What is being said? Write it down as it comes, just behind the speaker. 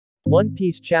One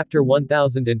Piece Chapter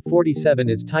 1047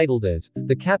 is titled as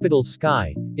The Capital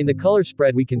Sky. In the color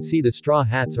spread we can see the Straw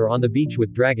Hats are on the beach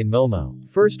with Dragon Momo.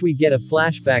 First we get a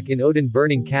flashback in Odin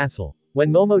burning castle, when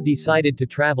Momo decided to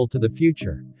travel to the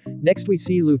future. Next we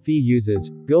see Luffy uses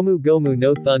Gomu Gomu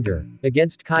no Thunder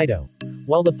against Kaido.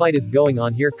 While the fight is going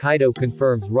on here, Kaido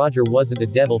confirms Roger wasn't a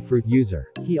devil fruit user.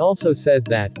 He also says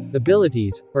that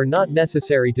abilities are not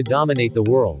necessary to dominate the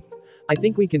world. I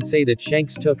think we can say that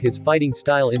Shanks took his fighting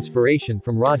style inspiration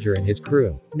from Roger and his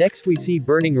crew. Next we see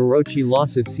burning Orochi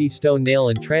loses Sea Stone Nail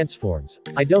and transforms.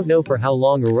 I don't know for how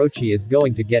long Orochi is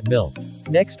going to get milk.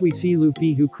 Next we see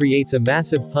Luffy, who creates a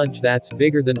massive punch that's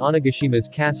bigger than Onagashima's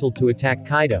castle to attack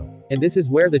Kaido. And this is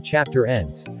where the chapter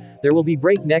ends. There will be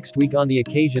break next week on the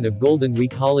occasion of Golden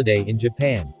Week holiday in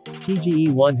Japan.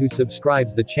 TGE1 who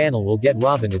subscribes the channel will get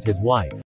Robin as his wife.